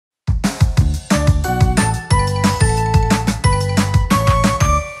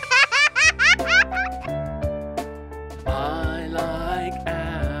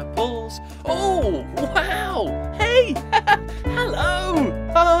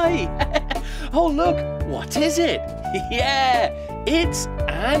Hi! Oh, look, what is it? Yeah, it's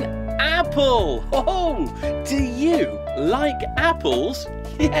an apple. Oh, do you like apples?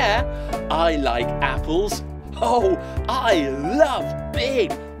 Yeah, I like apples. Oh, I love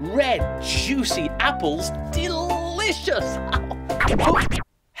big, red, juicy apples. Delicious. Oh,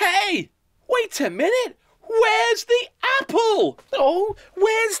 hey, wait a minute. Where's the apple? Oh,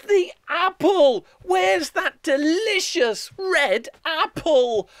 where's the apple? Where's that delicious red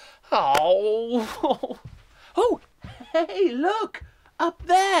apple? Oh, oh, hey, look, up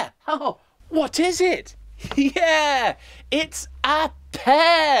there. Oh, what is it? Yeah, it's a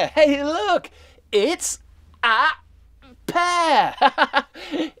pear. Hey, look, it's a pear.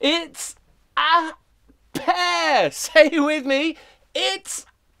 It's a pear. Say it with me. It's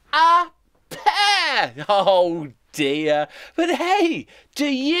a pear. Oh dear. But hey, do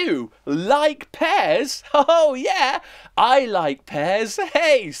you like pears? Oh yeah, I like pears.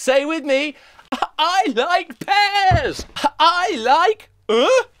 Hey, say with me. I like pears. I like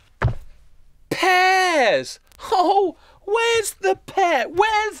pears. Oh, where's the pear?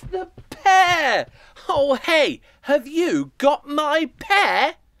 Where's the pear? Oh, hey, have you got my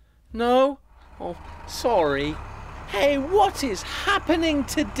pear? No? Oh, sorry. Hey, what is happening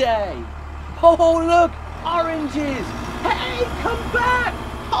today? Oh, look, oranges. Hey, come back.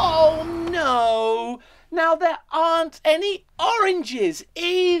 Oh, no. Now there aren't any oranges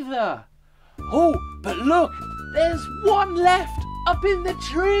either. Oh, but look, there's one left up in the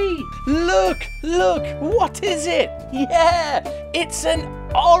tree. Look, look, what is it? Yeah, it's an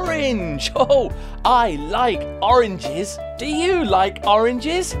orange. Oh, I like oranges. Do you like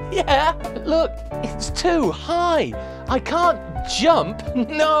oranges? Yeah, look, it's too high. I can't jump.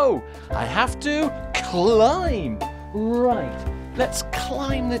 No, I have to climb. Right, let's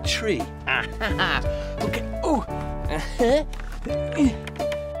climb the tree. Okay, oh.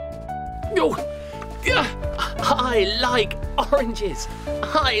 Oh, I like oranges.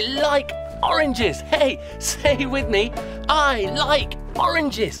 I like oranges. Hey, say with me. I like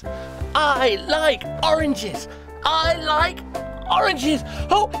oranges. I like oranges. I like oranges.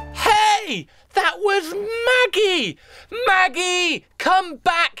 Oh, hey, that was Maggie. Maggie, come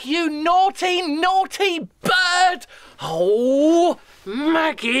back, you naughty, naughty bird. Oh,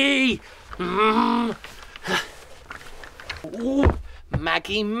 Maggie. Oh,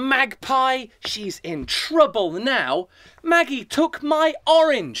 Maggie Magpie, she's in trouble now. Maggie took my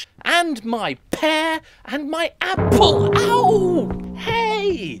orange and my pear and my apple. Ow!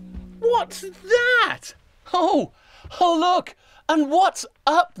 Hey, what's that? Oh, oh look, and what's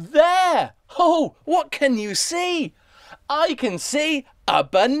up there? Oh, what can you see? I can see a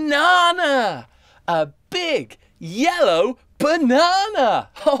banana, a big yellow banana.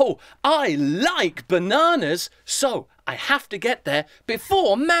 Oh, I like bananas, so I have to get there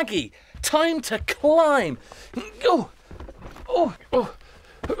before Maggie. Time to climb. Oh, oh, oh,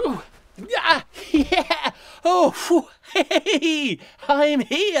 oh. Yeah, yeah. Oh, hey, I'm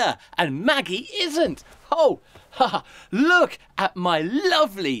here and Maggie isn't. Oh, look at my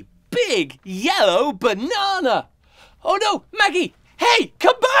lovely big yellow banana. Oh no, Maggie, hey,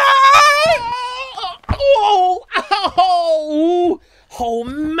 come back! Oh, ow! Oh,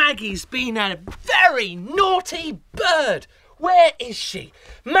 Maggie's been a very naughty bird. Where is she?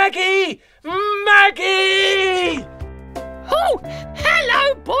 Maggie! Maggie! Oh,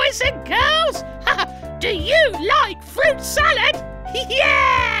 hello, boys and girls. Do you like fruit salad?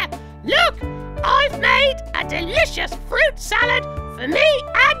 Yeah! Look, I've made a delicious fruit salad for me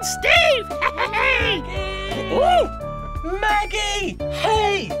and Steve. Ooh, Maggie!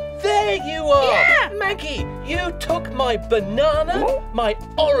 Hey, there you are. Yeah. Maggie, you took my banana, my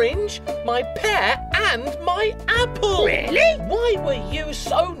orange, my pear and my apple. Really? Why were you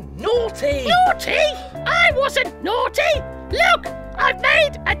so naughty? Naughty? I wasn't naughty. Look, I've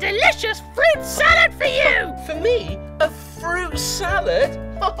made a delicious fruit salad for you. For me? A fruit salad?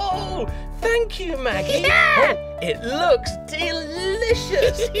 Oh, thank you, Maggie. Yeah. Oh, it looks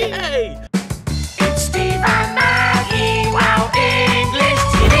delicious. Yay! It's Steve and Maggie, wow, English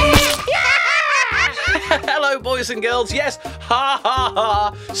TV. Hello, boys and girls. Yes, ha ha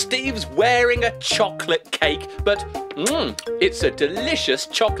ha. Steve's wearing a chocolate cake, but it's a delicious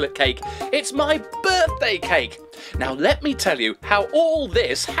chocolate cake. It's my birthday cake. Now, let me tell you how all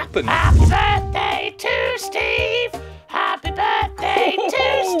this happened. Happy birthday to Steve. Happy birthday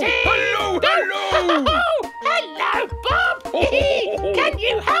to Steve. Hello, hello. Hello, Bob. Can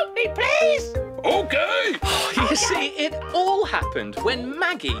you help me, please? Okay. You see, it all happened when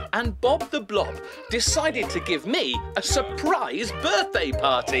Maggie and Bob the Blob decided to give me a surprise birthday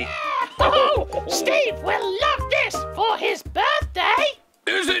party. Oh, Steve will love this for his birthday.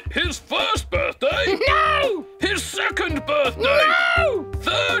 Is it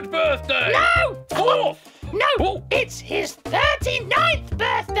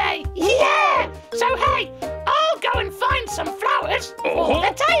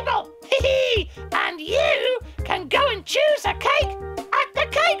the table. And you can go and choose a cake at the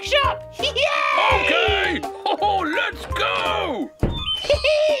cake shop. Yeah! Okay! Let's go!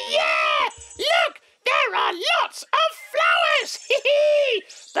 Yeah! Look, there are lots of flowers.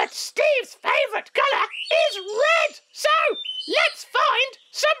 But Steve's favourite colour is red. So let's find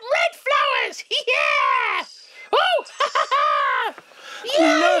some red flowers. Yeah! Oh!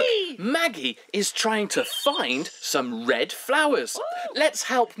 Yay! Look, Maggie is trying to find some red flowers. Let's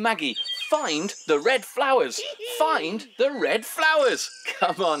help Maggie find the red flowers. Find the red flowers.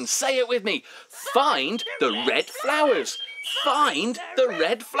 Come on, say it with me. Find the red flowers. Find the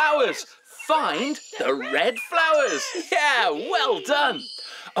red flowers. Find the red flowers. Yeah, well done.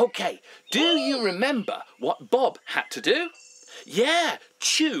 Okay, do you remember what Bob had to do? Yeah,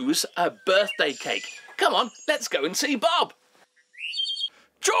 choose a birthday cake. Come on, let's go and see Bob.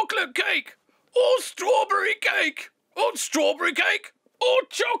 Chocolate cake or strawberry cake? Or strawberry cake or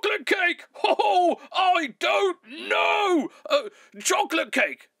chocolate cake? I don't know. Chocolate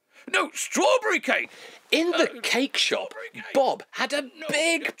cake. No, strawberry cake. In the cake shop, Bob had a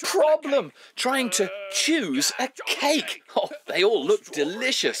big problem trying to choose a cake. Oh, they all look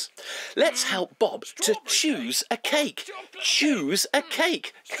delicious. Let's help Bob to choose a cake. Choose a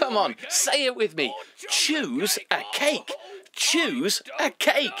cake. Come on, say it with me. Choose a cake. Choose a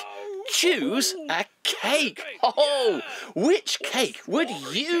cake. Choose a cake. Oh, which cake would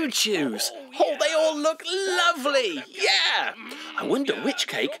you choose? Oh, they all look lovely. Yeah. I wonder which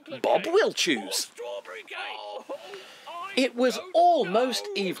cake Bob will choose. It was almost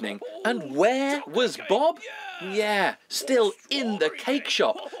evening, and where was Bob? Yeah, still in the cake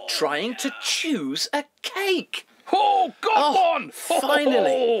shop, trying to choose a cake. Oh, got one!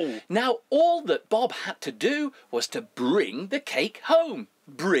 Finally. Now, all that Bob had to do was to bring the cake home.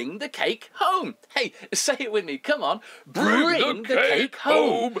 Bring the cake home. Hey, say it with me. Come on. Bring the cake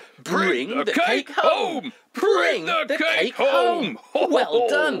home. Bring the cake home. Bring the cake home. Well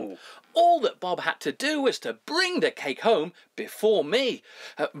done. All that Bob had to do was to bring the cake home before me.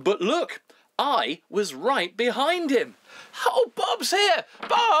 But look, I was right behind him. Oh, Bob's here.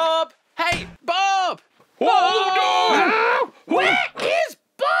 Bob! Hey, Bob! Oh, no! Where is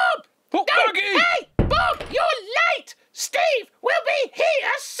Bob? Maggie! Hey, Bob, you're late. Steve will be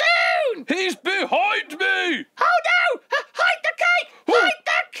here soon. He's behind me! Oh, no! Hide the cake! Hide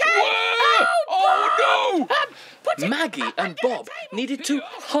the cake! Where? Oh, no! Maggie and Bob needed to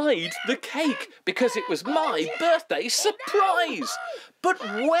hide the cake because it was my birthday surprise. But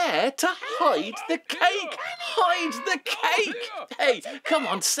where to hide the cake? Hide the cake! Hey, come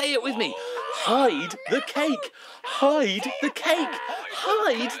on, say it with me. Hide the cake. Hide the cake.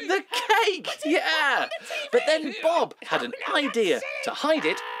 Hide the cake. Yeah. But then Bob had an idea to hide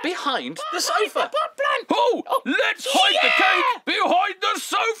it behind the sofa. Oh, let's hide the cake behind the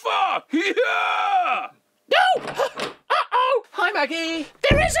sofa! Yeah! No! Uh-oh! Hi, Maggie.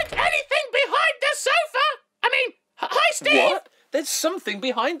 There isn't anything behind the sofa! I mean, hi, Steve! What? There's something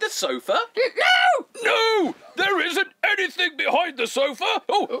behind the sofa? No! No! There isn't anything behind the sofa!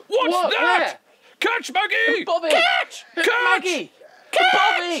 Oh, what's What? that? Catch, Maggie! Bobby! Catch! Catch! Maggie! Catch!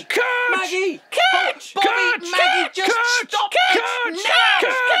 Bobby! Catch! Maggie! Catch! Bobby! Catch! Maggie, just Catch! stop! Catch! Now!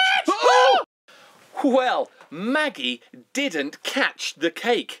 Catch! Oh! Well, Maggie didn't catch the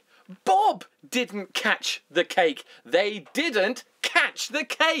cake. Bob didn't catch the cake. They didn't catch the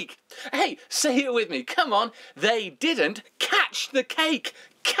cake. Hey, say it with me. Come on. They didn't catch the cake.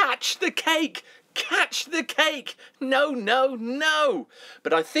 Catch the cake. Catch the cake. No, no, no.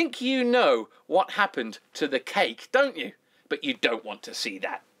 But I think you know what happened to the cake, don't you? But you don't want to see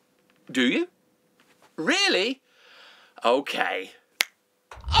that. Do you? Really? Okay.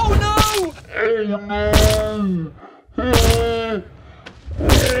 Oh no!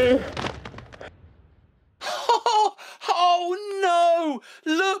 Oh no!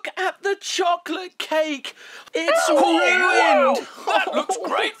 Look at the chocolate cake! It's ruined! That looks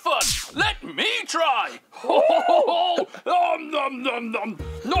great fun! Let me try! Nom, nom, nom, nom,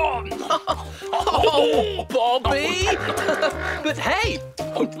 nom. Oh, Bobby! But hey,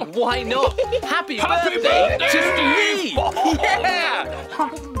 why not? Happy birthday to me! Yeah!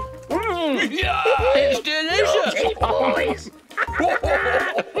 Yeah! It's delicious! Boys!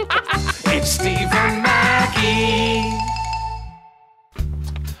 It's Steve and Maggie!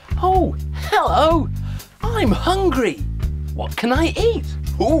 Oh, hello! I'm hungry! What can I eat?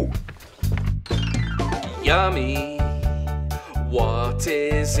 Ooh! Yummy! What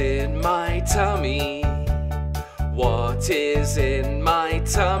is in my tummy? What is in my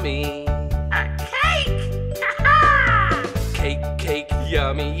tummy? A cake! Aha! Cake, cake,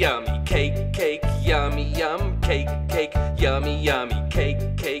 yummy, yummy. Cake, cake, yummy, yum. cake, cake, yummy, yummy,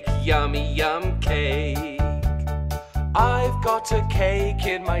 cake, cake, yummy, yum, cake. I've got a cake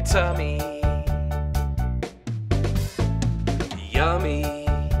in my tummy. Yummy.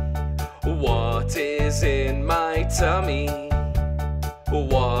 What is in my tummy?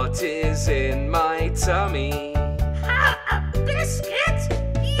 What is in my tummy? A biscuit?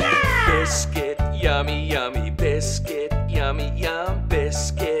 Yeah! Biscuit, yummy, yummy, biscuit, yummy, yum,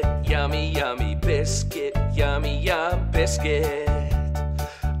 biscuit, yummy, yummy, biscuit, yummy, yum, biscuit.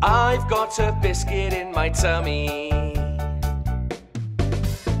 I've got a biscuit in my tummy.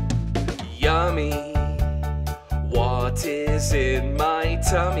 Yummy. What is in my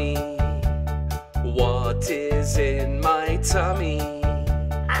tummy? What is in my tummy?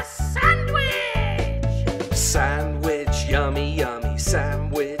 A sandwich! Sandwich, yummy, yummy,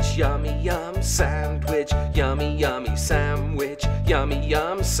 sandwich, yummy, yum, sandwich, yummy, yummy, sandwich, yummy,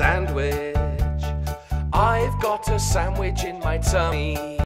 yum, sandwich. I've got a sandwich in my tummy.